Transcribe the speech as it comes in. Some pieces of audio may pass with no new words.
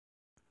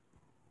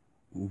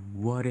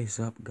What is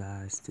up,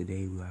 guys?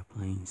 Today we are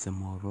playing some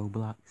more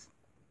Roblox.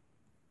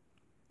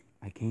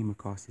 I came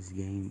across this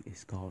game.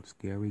 It's called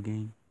Scary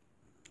Game.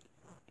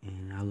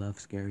 And I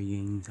love scary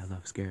games. I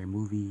love scary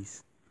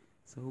movies.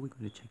 So we're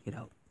going to check it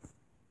out.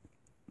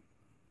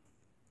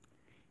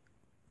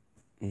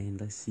 And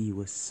let's see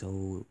what's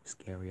so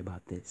scary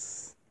about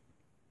this.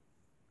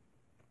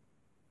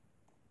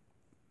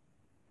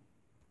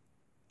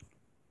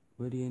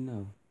 What do you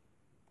know?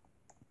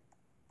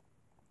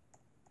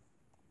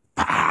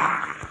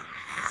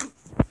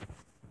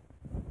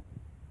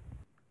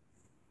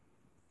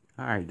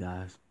 Alright,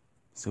 guys.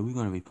 So we're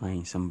going to be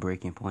playing some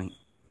Breaking Point.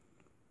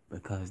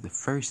 Because the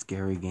first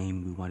scary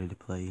game we wanted to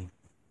play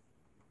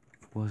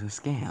was a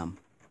scam.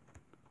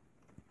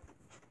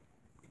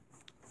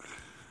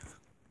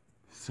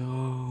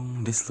 So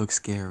this looks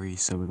scary,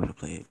 so we're going to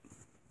play it.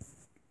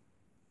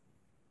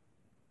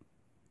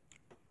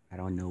 I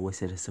don't know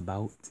what it's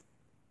about.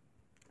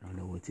 I don't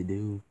know what to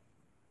do.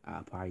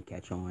 I'll probably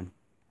catch on.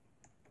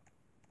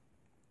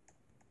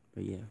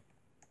 But yeah.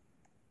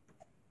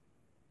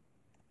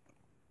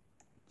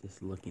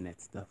 Just looking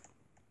at stuff.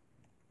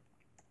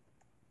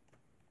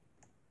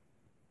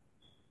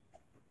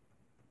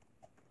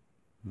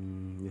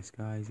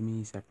 Disguise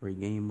me, separate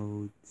game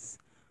modes.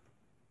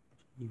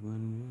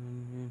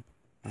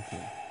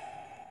 Okay.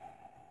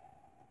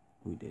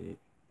 Who did it?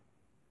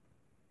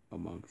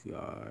 Amongst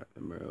y'all, the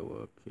mirror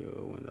will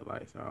kill when the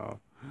lights are off.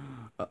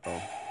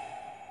 Uh-oh.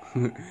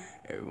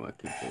 Everyone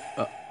can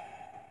go up.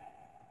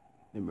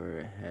 The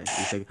mirror has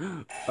 3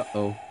 seconds.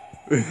 Uh-oh.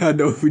 I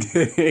know who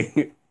did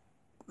it.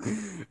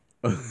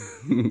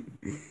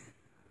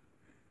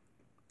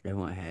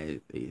 Everyone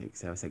had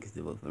 7 seconds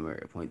to vote for the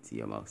mirror. Point to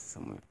your mouse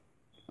somewhere.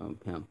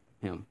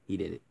 Him. He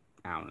did it.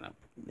 I don't know.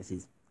 This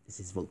is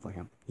vote for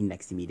him. He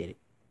next to me did it.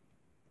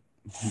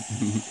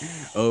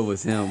 Oh, it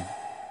was him.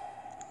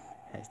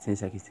 Has 10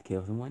 seconds to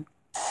kill someone.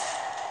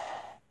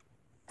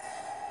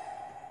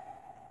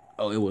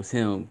 Oh, it was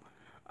him.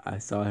 I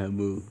saw him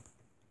move.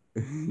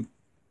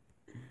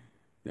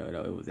 No,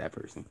 it was that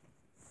person.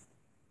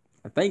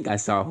 I think I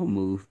saw him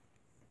move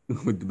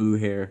with the blue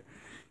hair.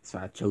 So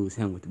I chose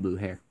him with the blue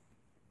hair.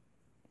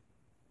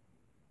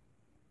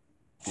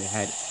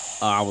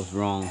 I was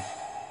wrong.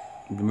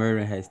 The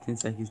murderer has 10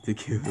 seconds to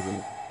kill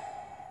them.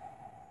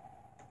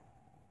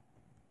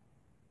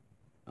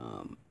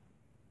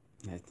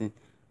 Has 10.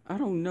 I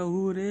don't know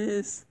who it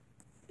is.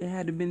 It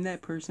had to have been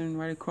that person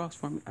right across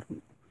from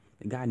me.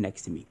 The guy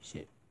next to me.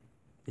 Shit.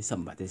 There's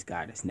something about this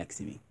guy that's next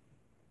to me.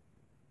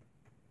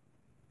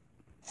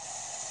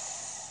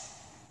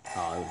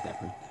 Oh, it was that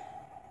person.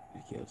 He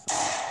killed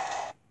someone.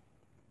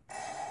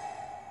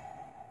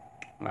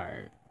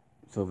 Alright.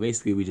 So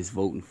basically we just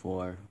voting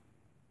for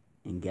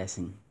and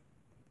guessing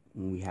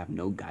when we have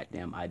no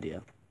goddamn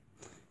idea.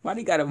 Why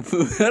they gotta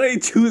why they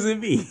choosing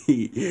me?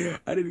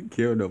 I didn't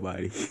kill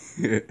nobody.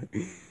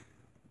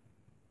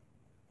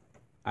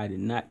 I did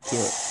not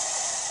kill.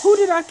 Who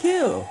did I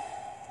kill?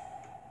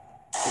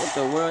 What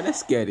the world? That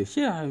scared the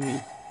shit out of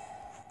me.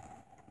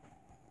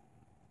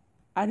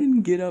 I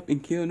didn't get up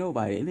and kill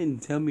nobody. It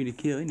didn't tell me to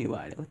kill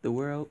anybody. What the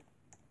world?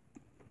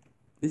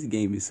 This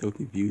game is so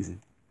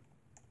confusing.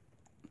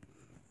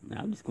 Now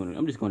I'm just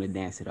gonna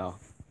dance it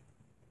off.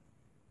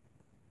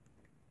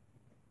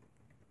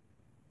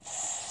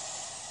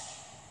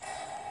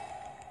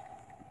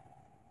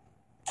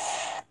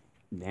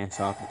 Dance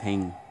off the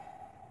pain.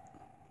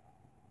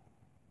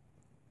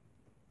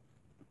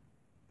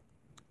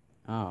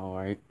 Oh,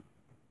 alright.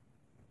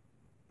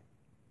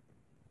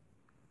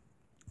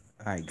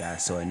 Alright,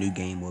 guys, so a new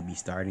game will be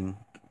starting.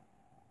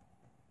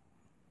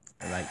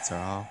 The lights are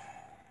off.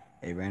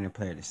 A random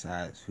player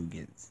decides who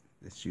gets.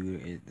 The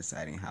shooter is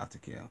deciding how to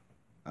kill.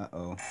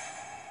 Uh-oh.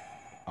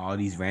 All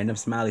these random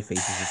smiley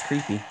faces is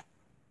creepy.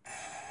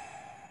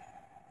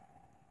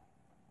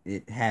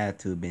 It had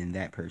to have been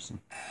that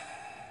person.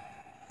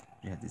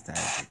 You have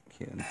decided to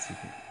kill in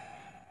secret.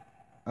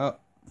 Oh,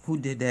 who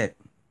did that?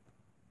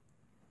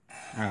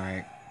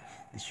 Alright.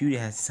 The shooter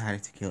has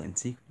decided to kill in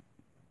secret.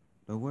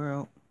 The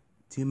world.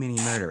 Too many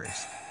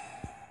murderers.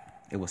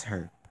 It was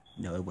her.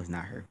 No, it was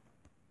not her.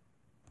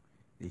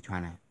 They're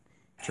trying to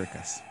trick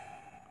us.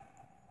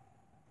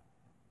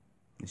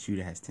 The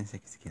shooter has 10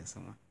 seconds to kill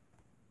someone.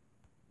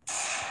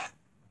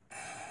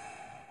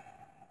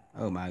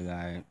 Oh my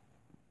god.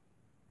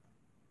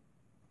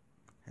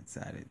 I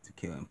decided to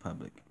kill in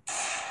public.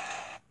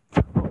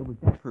 Oh, it was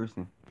that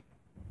person.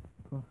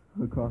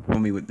 Across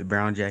from me with the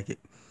brown jacket.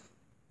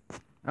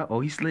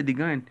 Uh-oh, he slid the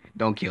gun.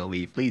 Don't kill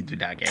me. Please do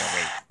not kill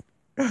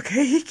me.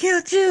 Okay, he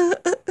killed you.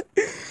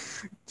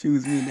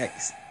 Choose me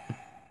next.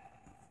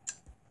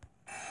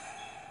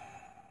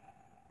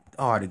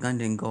 Oh, the gun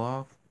didn't go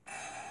off.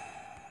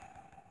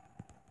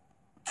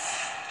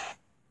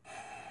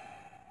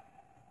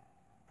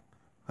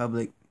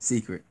 Public,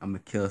 secret. I'm gonna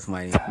kill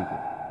somebody in secret.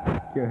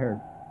 Kill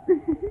her.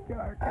 Kill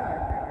her.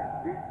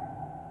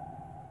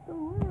 The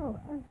world.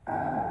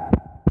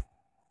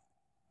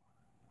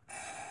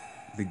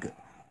 The good.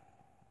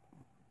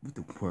 What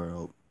the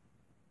world?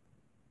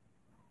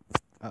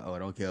 Uh-oh,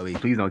 don't kill me.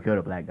 Please don't kill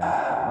the black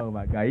guy. Oh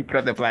my god, he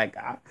killed the black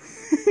guy.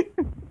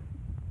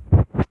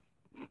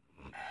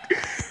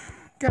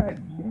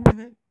 God damn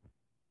it.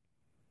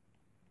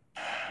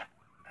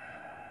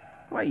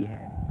 Why you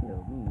had to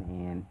kill me,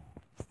 man?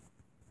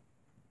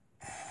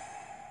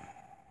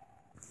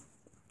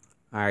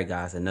 Alright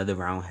guys, another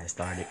round has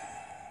started.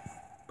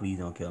 Please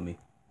don't kill me.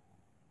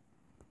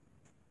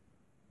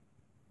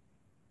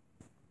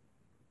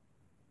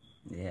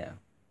 Yeah.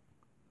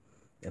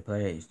 The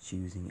player is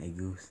choosing a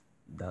goose.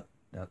 Duck,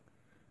 duck.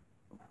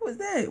 What was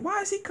that?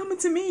 Why is he coming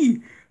to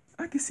me?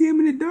 I can see him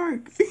in the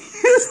dark.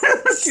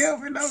 Don't kill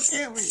me, don't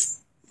kill me.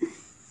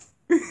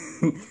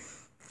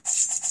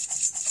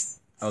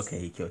 Okay,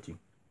 he killed you.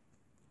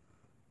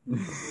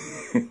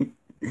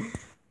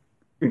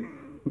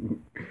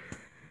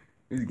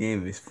 This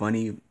game is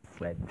funny,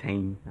 but at the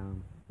same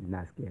time, it's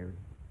not scary.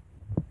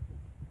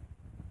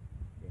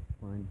 It's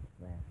fun,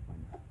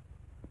 funny.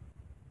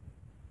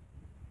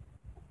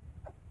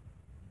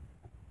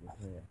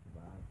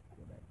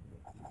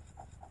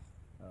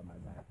 Oh my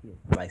god, he is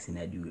slicing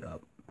that dude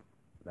up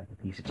like a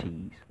piece of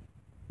cheese.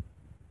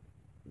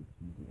 He's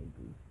choosing a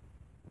goose.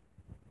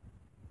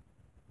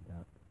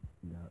 Duck,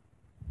 duck,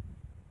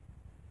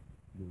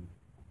 goose.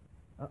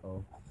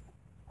 Uh-oh.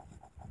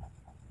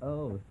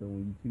 Oh, so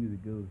when you choose a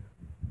goose,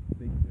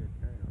 they can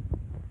turn on you.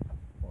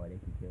 Or they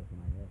can kill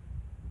somebody else.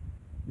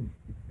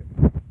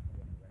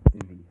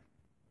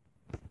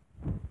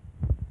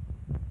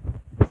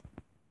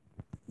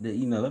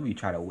 Let me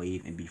try to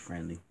wave and be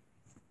friendly.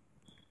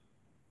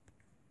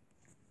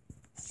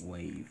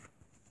 Wave.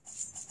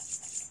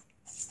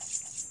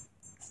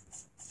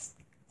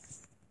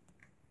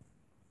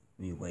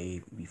 Let me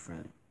wave and be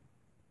friendly.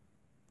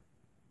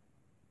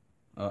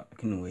 Oh, I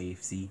can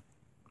wave, see?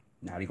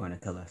 Now they're gonna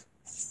kill us.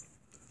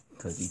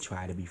 Because we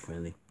try to be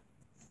friendly.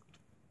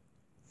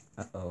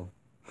 Uh-oh.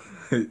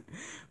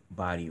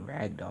 Body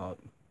ragdoll.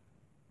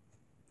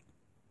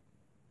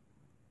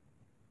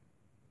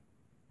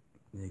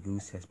 The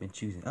goose has been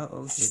choosing.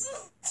 Uh-oh, shit.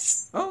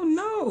 Oh,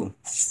 no!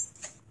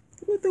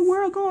 What the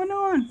world going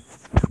on?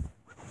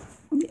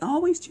 We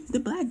always choose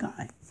the black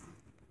guy.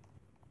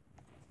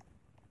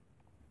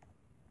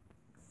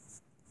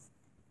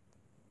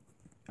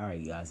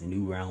 Alright, guys. A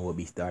new round will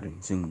be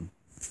starting soon.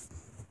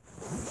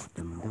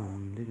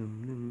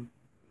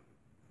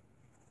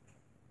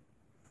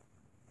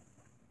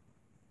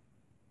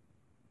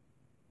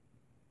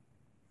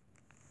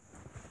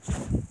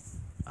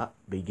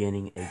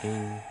 Beginning a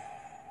game.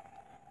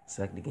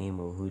 Select the game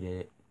or who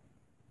did it.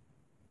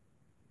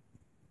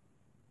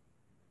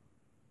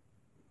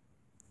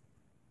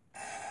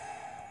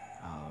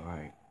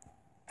 Alright.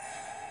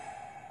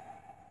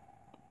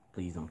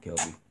 Please don't kill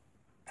me.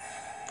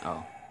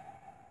 Oh.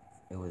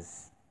 It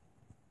was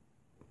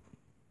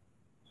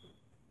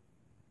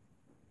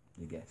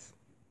the guess.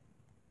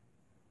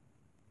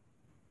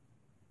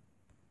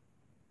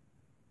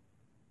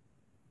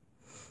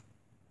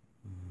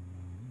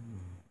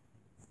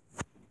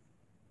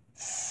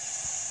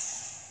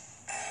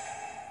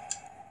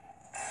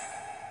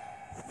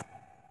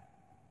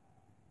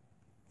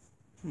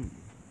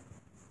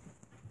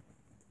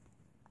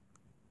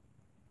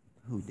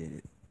 Who did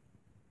it?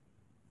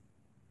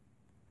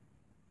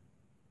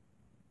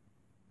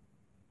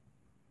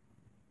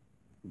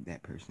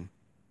 That person.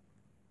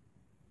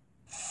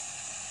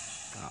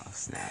 Oh,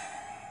 snap.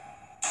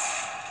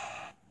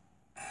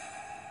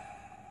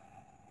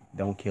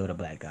 Don't kill the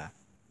black guy.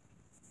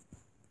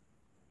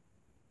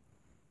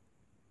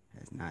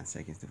 Has 9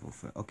 seconds to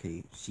fulfill.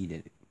 Okay, she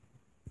did it.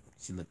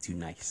 She looked too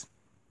nice.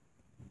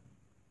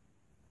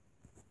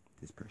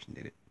 This person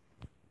did it.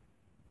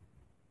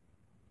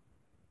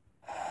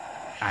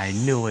 I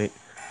knew it.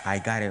 I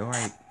got it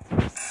right.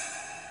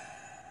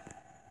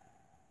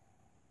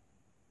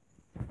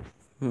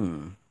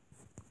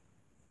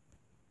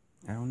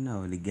 I don't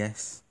know. The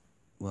guess.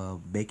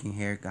 Well, bacon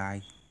hair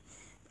guy.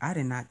 I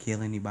did not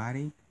kill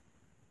anybody.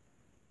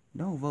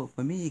 Don't vote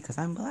for me because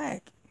I'm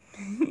black.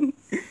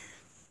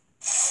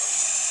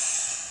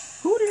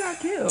 Who did I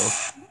kill?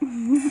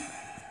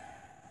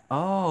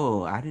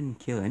 Oh, I didn't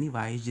kill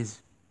anybody. It's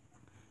just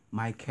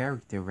my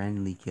character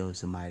randomly killed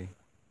somebody.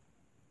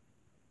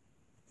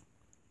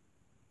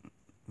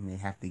 And they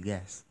have to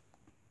guess.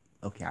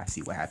 Okay, I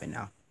see what happened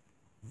now.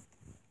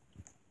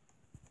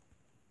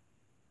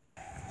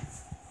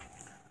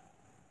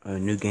 A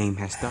new game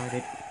has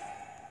started.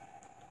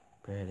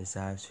 Player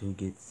decides who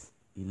gets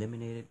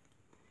eliminated.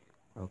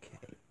 Okay.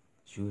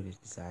 Shooter is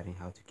deciding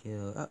how to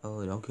kill.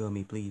 Uh-oh, don't kill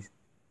me, please.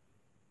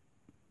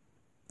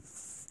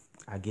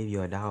 I'll give you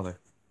 $1.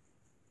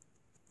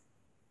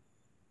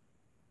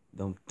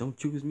 Don't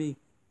choose me.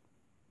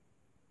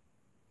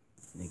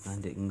 The gun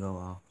didn't go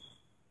off.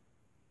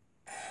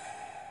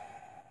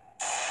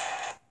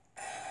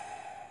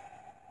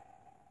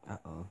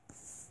 Uh-oh.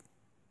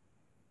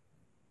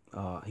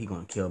 Oh, he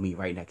gonna kill me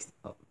right next.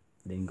 Oh,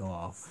 didn't go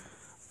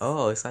off.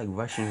 Oh, it's like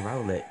Russian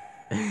roulette.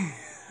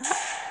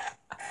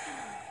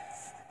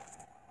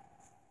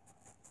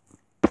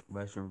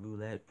 Russian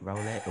roulette,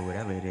 or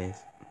whatever it is.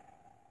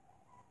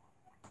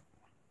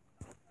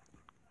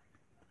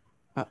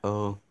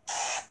 Uh-oh.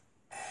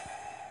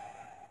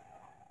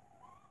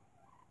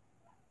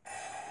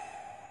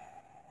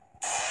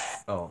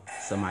 Oh,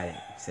 somebody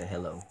said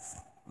hello.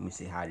 Let me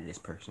say hi to this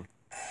person.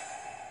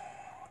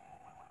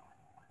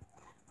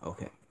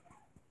 Okay.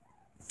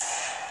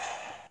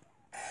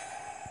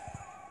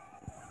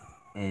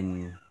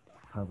 In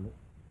public.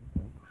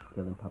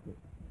 Kill in public.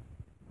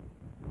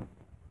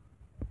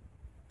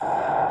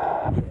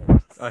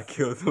 Yes, I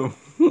killed him.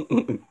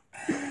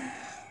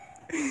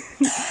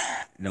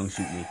 Don't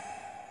shoot me.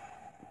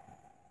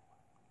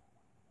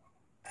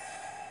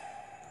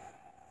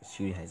 The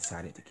shooter has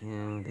decided to kill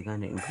him. The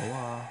gun didn't go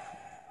off.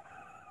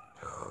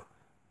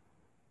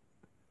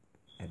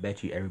 I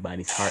bet you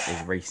everybody's heart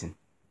is racing.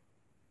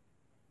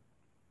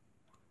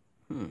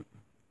 1,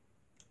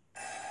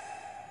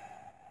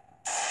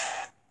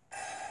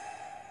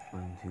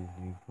 2,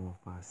 3, 4,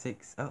 5,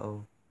 6.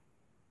 Uh-oh.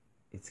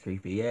 It's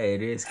creepy. Yeah,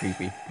 it is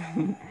creepy.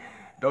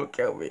 Don't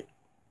kill me.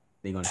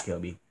 They're gonna kill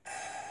me.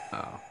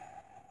 Oh.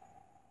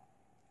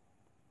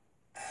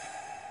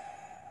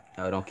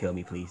 Oh, don't kill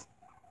me, please.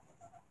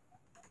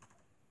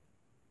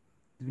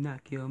 Do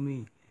not kill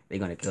me. They're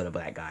gonna kill the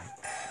black guy.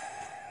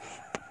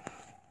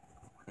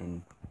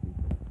 And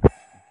okay,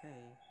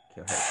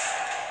 kill her.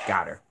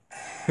 Got her.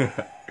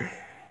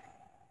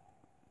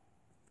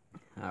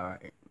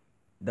 Alright.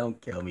 Don't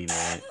kill me,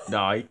 man.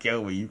 No, he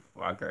killed me, you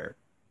fucker.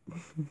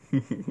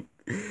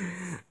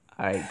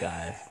 Alright,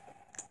 guys.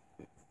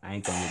 I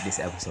ain't gonna make this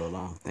episode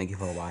long. Thank you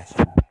for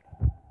watching.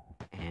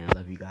 And I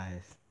love you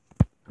guys.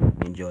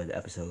 Enjoy the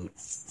episode.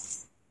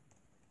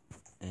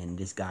 And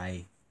this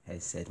guy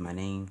has said my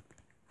name.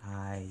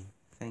 Hi,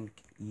 thank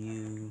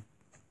you,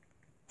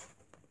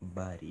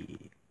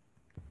 buddy.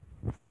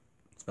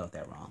 Spelled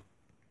that wrong.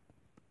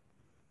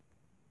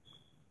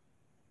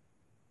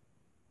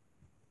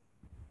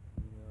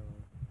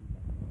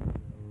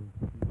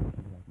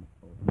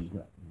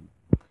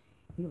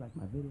 He like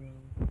my video.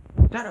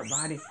 Shut up,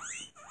 body.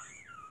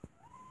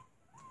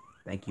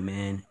 Thank you,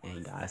 man.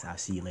 And guys, I'll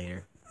see you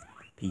later.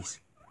 Peace.